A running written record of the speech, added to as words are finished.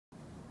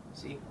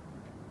See?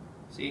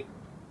 See?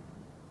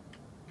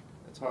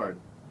 That's hard.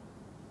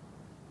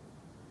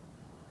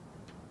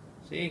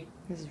 See?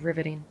 This is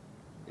riveting.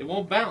 It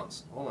won't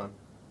bounce. Hold on.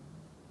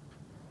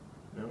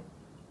 No.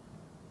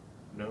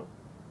 No.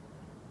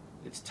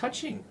 It's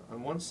touching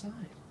on one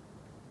side.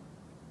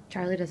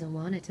 Charlie doesn't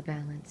want it to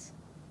balance.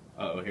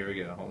 Uh-oh, here we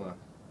go. Hold on.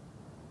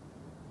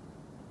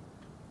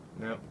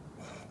 Nope.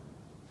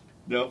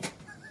 Nope.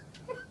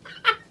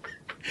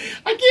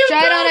 I can't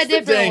Try it on balance a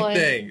different the dang one.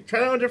 thing.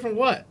 Try it on a different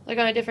what? Like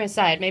on a different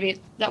side. Maybe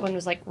that one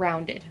was like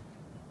rounded.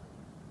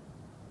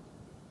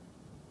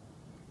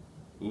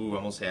 Ooh,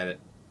 almost had it.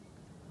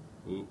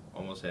 Ooh,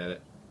 almost had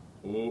it.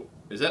 Ooh,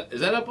 is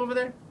that up over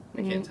there?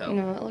 I can't tell.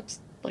 No, it looks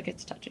like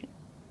it's touching.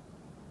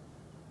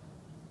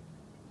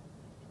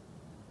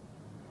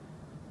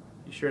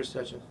 You sure it's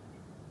touching?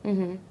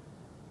 Mm-hmm.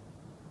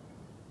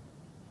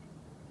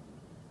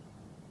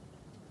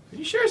 Are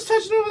you sure it's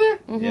touching over there?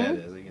 Mm-hmm. Yeah, it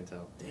is. I can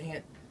tell. Dang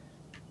it.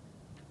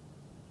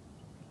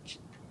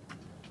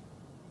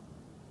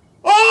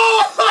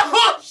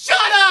 Oh! Shut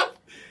up!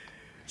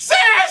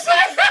 Seriously!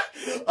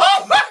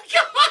 Oh my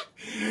god!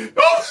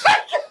 Oh my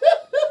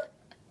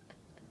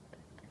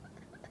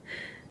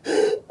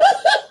god!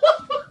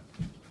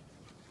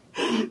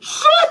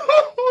 Shut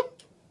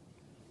up!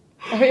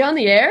 Are we on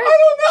the air? I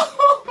don't know.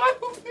 I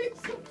don't think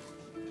so.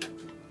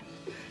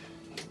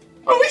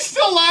 Are we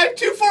still live?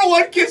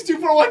 241 Kids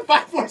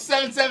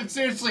 241-5477.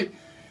 Seriously.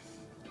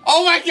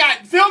 Oh my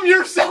god. Film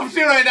yourself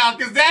too right now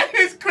because that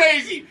is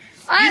crazy.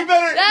 You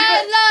better.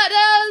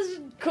 That was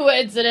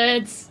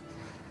coincidence.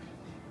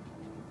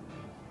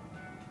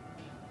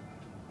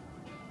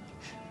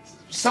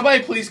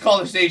 Somebody please call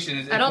the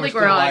station. I don't think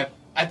we're on. Live.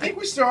 I think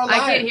we still are live.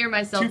 I can't hear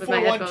myself in my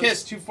 241 headphones.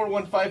 Kiss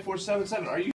 241-5477. Are you?